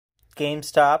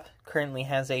GameStop currently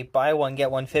has a buy one,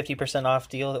 get one 50% off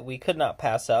deal that we could not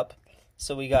pass up.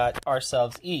 So we got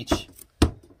ourselves each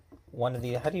one of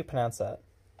the, how do you pronounce that?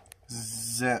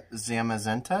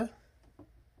 Zamazenta?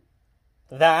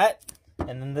 That,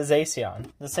 and then the Zacian.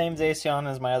 The same Zacian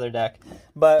as my other deck.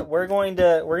 But we're gonna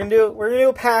do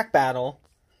a pack battle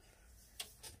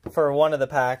for one of the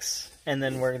packs, and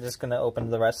then we're just gonna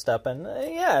open the rest up, and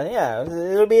yeah,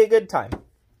 it'll be a good time.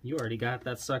 You already got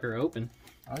that sucker open.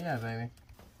 Oh yeah, baby.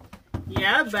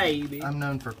 Yeah, baby. I'm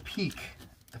known for peak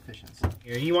efficiency.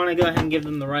 Here, you want to go ahead and give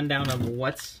them the rundown of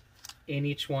what's in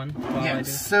each one? Yeah,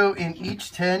 so in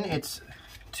each 10, it's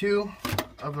 2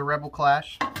 of the Rebel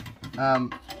Clash,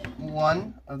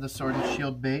 1 of the Sword and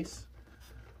Shield base,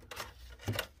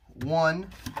 1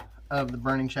 of the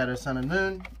Burning Shadow Sun and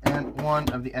Moon, and 1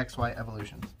 of the XY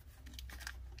evolutions.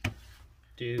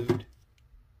 Dude.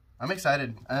 I'm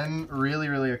excited. I'm really,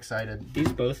 really excited.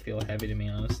 These both feel heavy to me,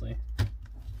 honestly.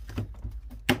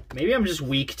 Maybe I'm just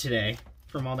weak today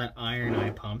from all that iron I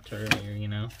pumped earlier, you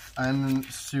know? I'm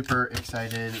super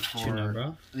excited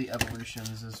for the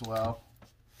evolutions as well.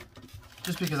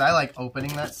 Just because I like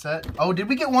opening that set. Oh, did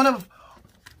we get one of...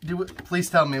 Please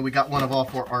tell me we got one of all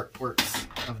 4 artworks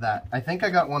of that. I think I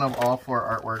got one of all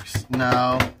 4 artworks.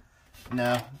 No.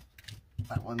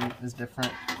 That one is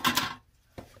different.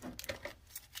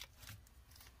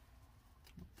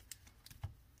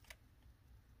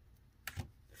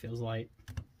 Feels light.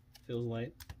 Feels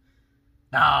light.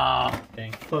 Ah,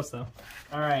 dang. Close though.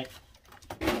 Alright.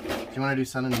 Do you want to do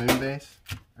Sun and Moon base?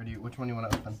 Or which one do you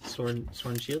want to open? Sword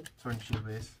and Shield? Sword and Shield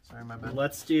base. Sorry, my bad.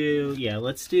 Let's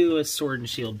do a Sword and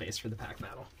Shield base for the pack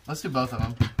battle. Let's do both of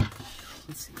them.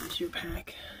 Let's see, where's your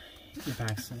pack? Your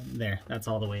pack's in there. That's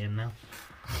all the way in now.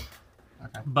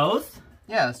 Okay. Both?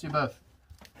 Yeah, let's do both.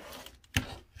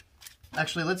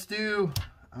 Actually, let's do...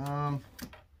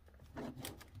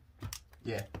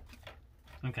 yeah.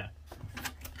 Okay.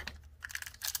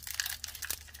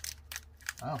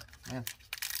 Oh, man.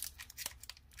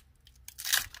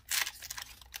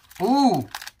 Ooh!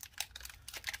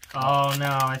 Oh,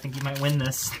 no. I think you might win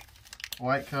this.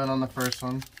 White coat on the first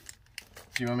one.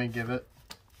 Do you want me to give it?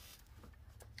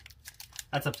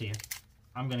 That's up to you.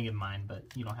 I'm going to give mine, but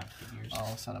you don't have to give yours.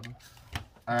 Oh, son of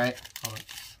a... Alright. Hold it.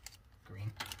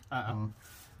 Green. Uh-oh.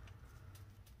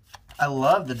 I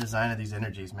love the design of these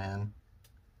energies, man.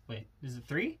 Wait, is it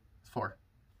 3? It's 4.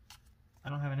 I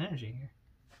don't have an energy here.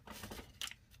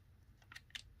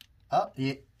 Oh,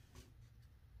 yeah.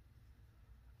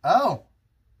 Oh!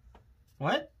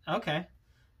 What? Okay.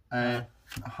 Alright.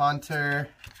 Haunter,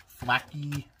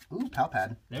 Thwacky. Ooh,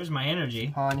 Palpad. There's my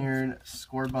energy. Poniard,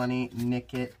 Score Bunny,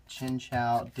 Nickit,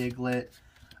 Chinchou, Diglett.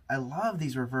 I love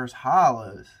these reverse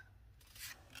hollows.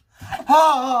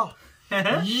 Oh!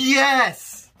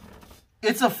 Yes!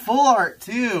 It's a full art,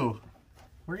 too.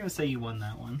 We're going to say you won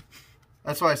that one.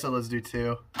 That's why I said let's do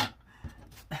 2.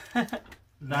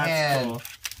 That's cool.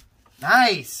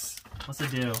 Nice! What's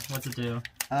it do?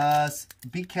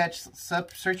 Beat catch,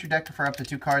 search your deck for up to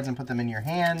 2 cards and put them in your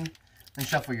hand. Then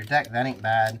shuffle your deck. That ain't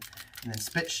bad. And then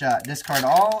spit shot. Discard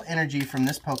all energy from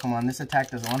this Pokemon. This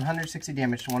attack does 160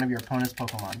 damage to one of your opponent's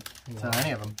Pokemon. Wow. So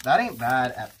any of them. That ain't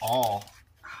bad at all.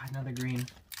 Another green.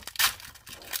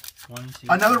 1, 2.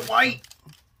 Another white!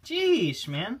 Jeez,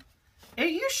 man. Are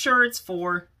you sure it's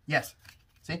 4? Yes.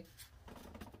 See?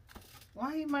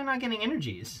 Why am I not getting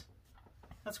energies?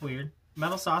 That's weird.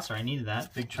 Metal Saucer, I needed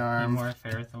that. Big Charm. More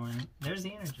Ferrothorn. There's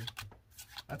the energy.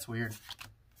 That's weird.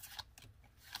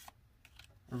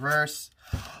 Reverse.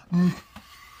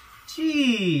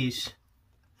 Jeez.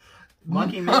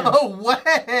 Lucky man. No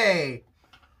way!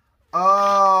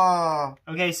 Oh.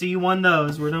 Okay, so you won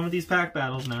those. We're done with these pack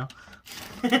battles now.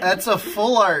 That's a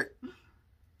full art.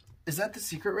 Is that the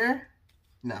secret rare?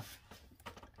 No.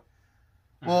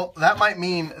 Well, that might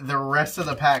mean the rest of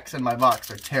the packs in my box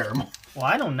are terrible. Well,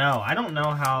 I don't know. I don't know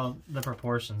how the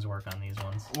proportions work on these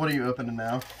ones. What are you opening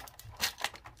now?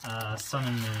 Sun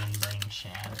and Moon, Burning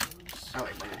Shadows. I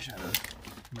like Burning Shadows.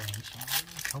 Burning Shadows.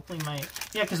 Hopefully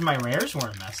yeah, because my rares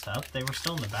weren't messed up. They were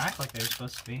still in the back like they were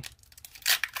supposed to be.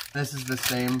 This is the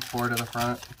same 4 to the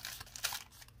front.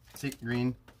 See,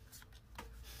 green.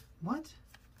 What?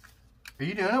 Are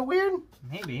you doing it weird?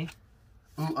 Maybe.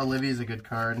 Ooh, Olivia's a good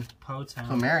card. Potown.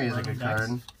 Pomeri is a good card.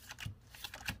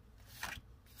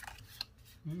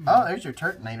 Oh, there's your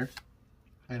Turtonator.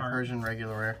 And Persian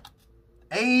regular rare.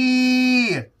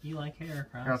 Hey! You like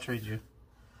Heracross? Here, I'll trade you.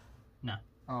 No.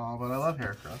 Oh, but I love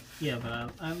Heracross. Yeah,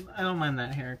 but I don't mind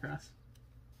that Heracross.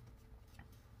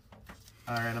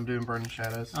 Alright, I'm doing Burning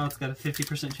Shadows. Oh, it's got a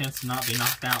 50% chance to not be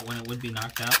knocked out when it would be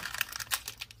knocked out.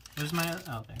 Where's my...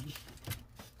 Oh, there.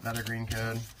 Another green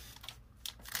code.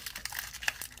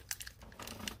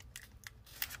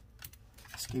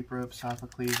 Escape Rope,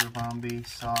 Sophocles, Rabombi,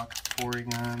 Sock,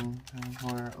 Porygon,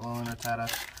 Alolan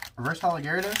Rattata, Reverse Holo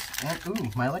Gyarados, and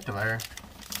ooh, my Electivire.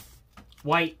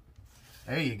 White.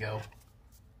 There you go.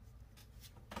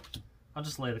 I'll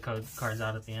just lay the cards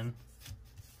out at the end.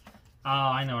 Oh,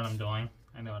 I know what I'm doing.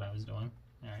 I know what I was doing.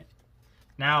 Alright.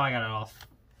 Now I got it all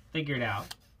figured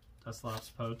out. Dusclops,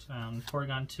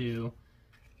 Porygon 2,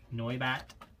 Noibat,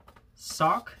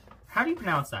 Sock. How do you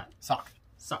pronounce that? Sock.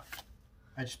 Sock.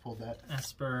 I just pulled that.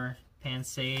 Esper,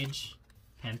 Pansage,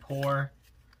 Panpour,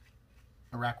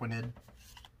 Araquanid.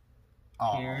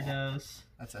 Oh, Gyarados.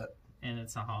 That's it. And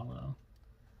it's a holo.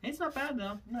 It's not bad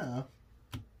though. No.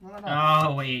 Not at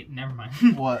all. Oh wait, never mind.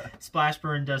 What? Splash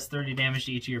Burn does 30 damage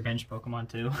to each of your bench Pokemon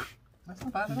too. That's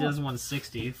not bad at all. It does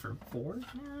 160 for 4.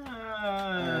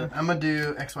 I'm gonna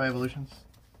do XY evolutions.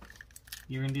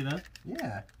 You're gonna do that?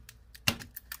 Yeah.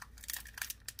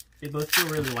 They both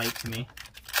feel really light to me.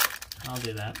 I'll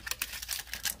do that.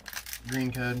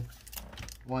 Green code.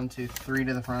 1, 2, 3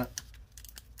 to the front.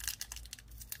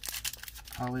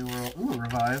 Poliwhirl. Ooh,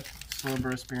 Revive.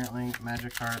 Slowbro, Spirit Link,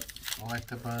 Magikarp,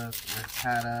 Electabuzz,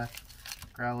 Rattata,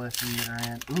 Growlithe,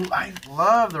 Nidoran. Ooh, I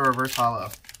love the reverse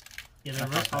holo. Yeah, the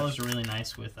reverse holos are really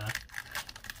nice with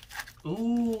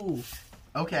Ooh.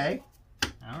 Okay.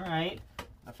 Alright.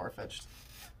 Not far-fetched.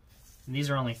 These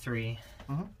are only 3.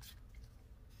 Mm-hmm.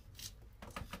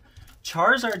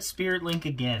 Charizard Spirit Link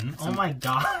again. Oh my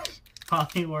god.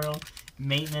 Poliwhirl,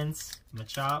 Maintenance,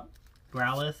 Machop,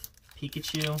 Growlithe,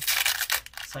 Pikachu,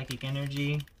 Psychic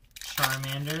Energy,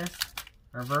 Charmander,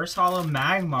 Reverse Holo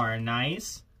Magmar.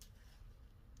 Nice.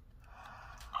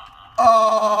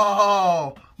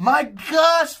 Oh my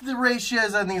gosh, the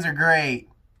ratios on these are great.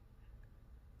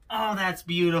 Oh, that's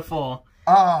beautiful.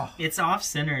 Oh. It's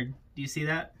off-centered. Do you see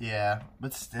that? Yeah,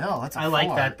 but still, that's a I like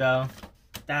full that art. though.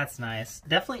 That's nice.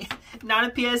 Definitely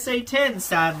not a PSA 10,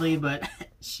 sadly, but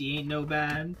she ain't no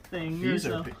bad thing. These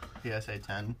so. are PSA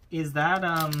 10. Is that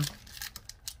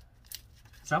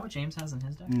what James has in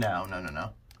his deck? No. I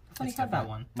thought he had that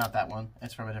one. Not that one.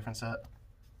 It's from a different set.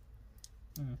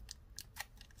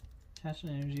 Attach an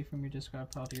energy from your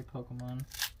discard pile to your Pokemon.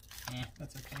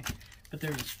 That's okay. But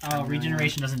there's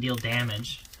regeneration doesn't deal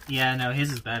damage. Yeah, no,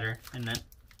 his is better, isn't it?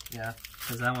 Yeah.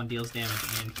 Because that one deals damage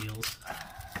and heals.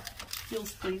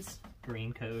 Heals, please.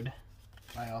 Green code.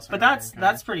 I also. But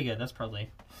that's pretty good. That's probably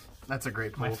a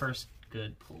great pull. my first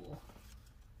good pull.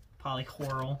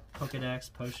 Poliwhirl,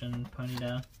 Pokedex, Potion,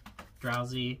 Ponyta,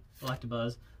 Drowsy,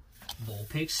 Electabuzz,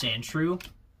 Vulpix, Sandshrew.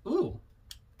 Ooh.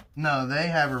 No, they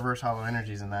have reverse holo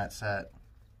energies in that set.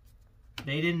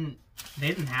 They didn't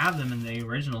have them in the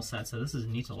original set, so this is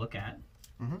neat to look at.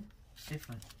 Mm-hmm.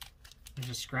 Different. There's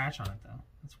a scratch on it though.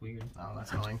 That's weird. Oh,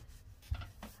 that's annoying.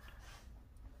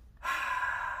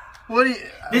 What do you?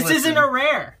 This isn't a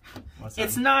rare.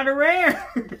 It's not a rare.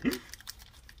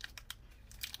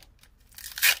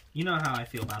 You know how I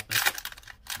feel about this.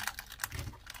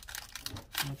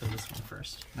 I'll open this one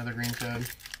first. Another green code.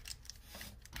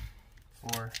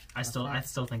 4. I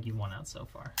still think you won out so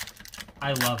far.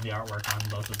 I love the artwork on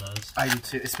both of those. I do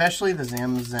too, especially the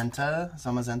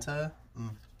Zamazenta.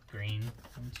 Green.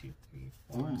 1, 2, 3,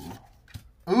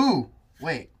 4. Ooh.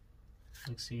 Wait.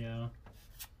 Luxio.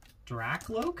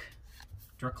 Dracloak?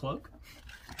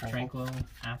 Tranquil.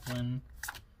 Applin.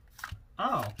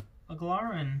 Oh. A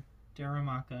Galarian.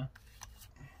 Darumaka.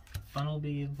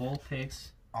 Funnelby.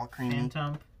 Vulpix. All creamy.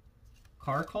 Phantom.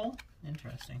 Carkol?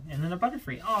 Interesting. And then a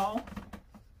Butterfree. Oh.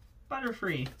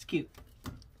 Butterfree. It's cute.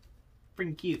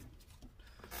 Freaking cute.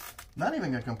 Not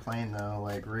even gonna complain though,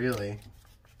 like really.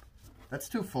 That's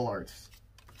 2 full arts.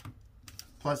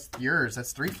 Plus yours,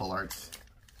 that's 3 full arts.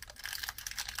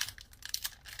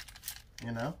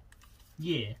 You know?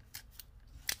 Yeah.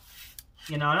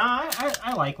 You know,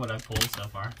 I like what I've pulled so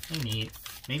far. They're neat.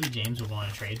 Maybe James would want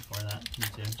to trade for that, too,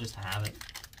 just to have it.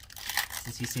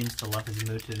 Since he seems to love his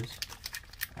Mewtwo's.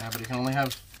 Yeah, but he can only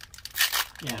have...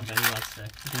 Yeah, but he likes the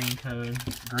green code.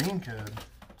 Green code.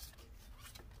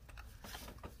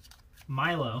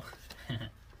 Milo.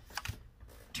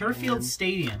 Turffield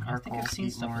Stadium. I think I've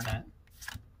seen stuff with that.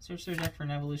 Search their deck for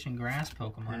an evolution grass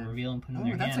Pokemon, reveal and put in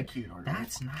their hand. That's a cute order.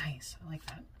 That's nice. I like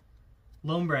that.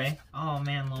 Lombre. Oh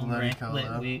man, Lombre.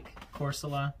 Litwick.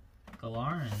 Corsola.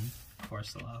 Galarian.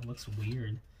 Corsola. Looks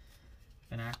weird.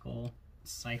 Finacle.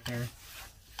 Scyther.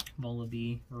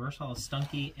 Volibee. Reverse Holo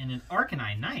Stunky. And an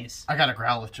Arcanine. Nice. I got a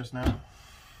Growlithe just now.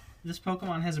 This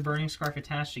Pokemon has a Burning Scarf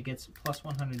attached. It gets plus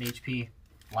 100 HP.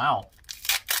 Wow.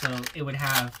 So it would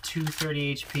have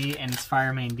 230 HP and its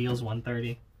Fire Main deals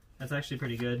 130. That's actually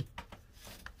pretty good.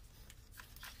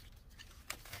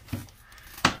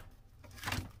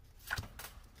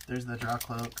 There's the Draw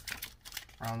Cloak.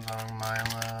 Bronzong,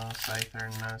 Milo,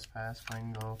 Scyther, Nosepass,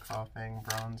 Wingull, Coughing,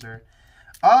 Bronzer.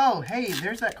 Oh, hey,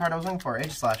 there's that card I was looking for.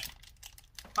 Aegislash.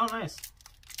 Oh, nice.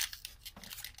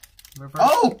 Reverse.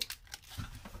 Oh!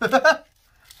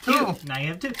 Two. Now you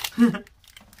have 2.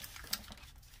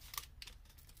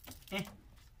 Eh.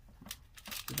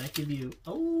 Did that give you...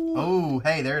 Oh! Oh,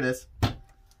 hey, there it is. I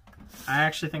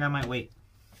actually think I might wait.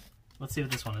 Let's see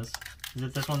what this one is.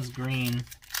 If this one's green,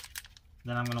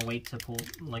 then I'm going to wait to pull,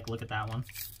 like, look at that one.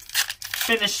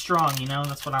 Finish strong, you know?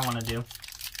 That's what I want to do.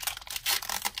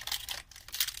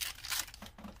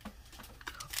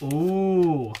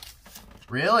 Ooh.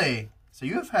 Really? So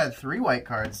you have had 3 white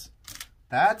cards.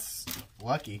 That's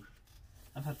lucky.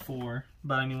 I've had 4,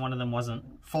 but I mean one of them wasn't.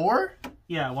 4?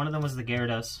 Yeah, one of them was the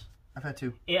Gyarados. I've had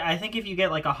 2. Yeah, I think if you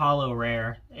get like a holo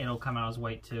rare, it'll come out as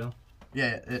white too.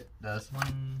 Yeah, it does.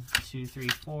 1, 2, 3,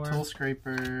 4. Tool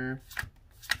Scraper.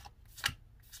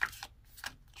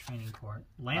 Training Court.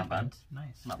 Lampent.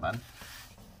 Nice. Not bad.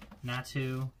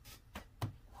 Natu.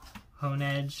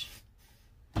 Honedge.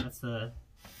 That's the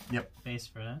base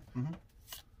for that. Mm-hmm.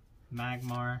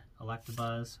 Magmar.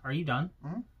 Electabuzz. Are you done?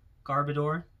 Mm-hmm.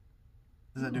 Garbodor.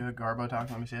 Does that do a Garbo talk?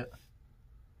 Let me see it.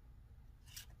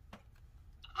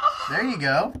 There you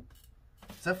go.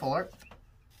 Is that full art?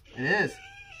 It is.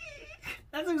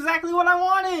 That's exactly what I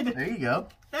wanted. There you go.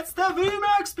 That's the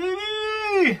Vmax,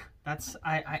 baby. That's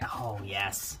oh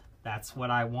yes, that's what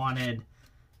I wanted.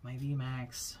 My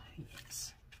Vmax.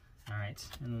 Yes. All right,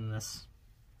 and then this.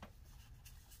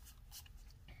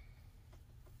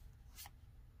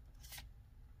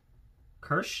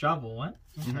 Curse Shovel. What?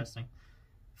 Interesting.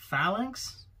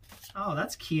 Phalanx. Oh,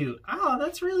 that's cute. Oh,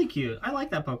 that's really cute. I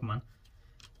like that Pokemon.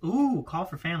 Ooh, Call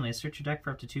for Family. Search your deck for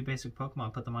up to 2 basic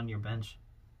Pokemon. Put them on your bench.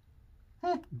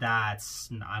 That's...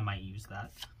 I might use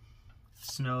that.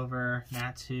 Snover,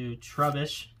 Natu,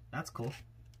 Trubbish. That's cool.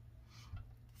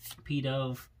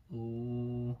 Pidove.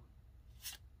 Ooh.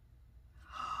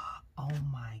 Oh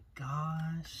my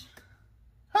gosh.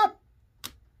 Huh.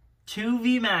 2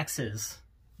 VMAXs.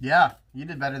 Yeah, you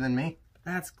did better than me.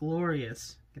 That's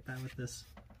glorious. Get that with this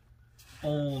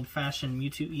old-fashioned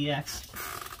Mewtwo EX.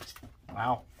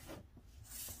 Wow.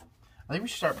 I think we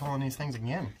should start pulling these things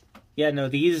again. Yeah, no,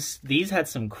 these had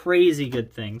some crazy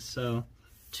good things. So,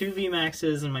 2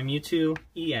 VMAXs and my Mewtwo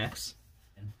EX.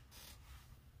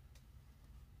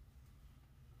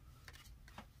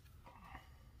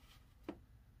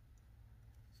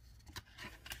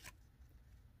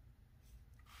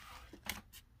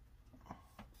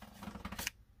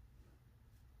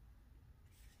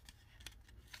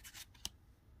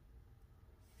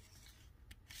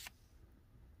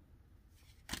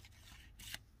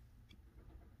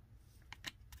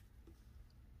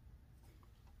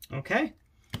 Okay.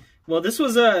 Well, this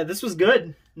was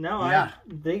good. No, yeah.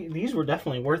 These were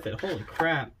definitely worth it. Holy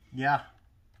crap. Yeah.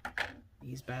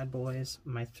 These bad boys,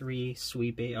 my 3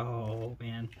 sweepy. Oh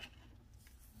man.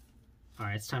 All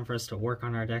right, it's time for us to work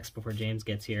on our decks before James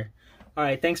gets here. All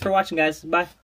right, thanks for watching, guys. Bye.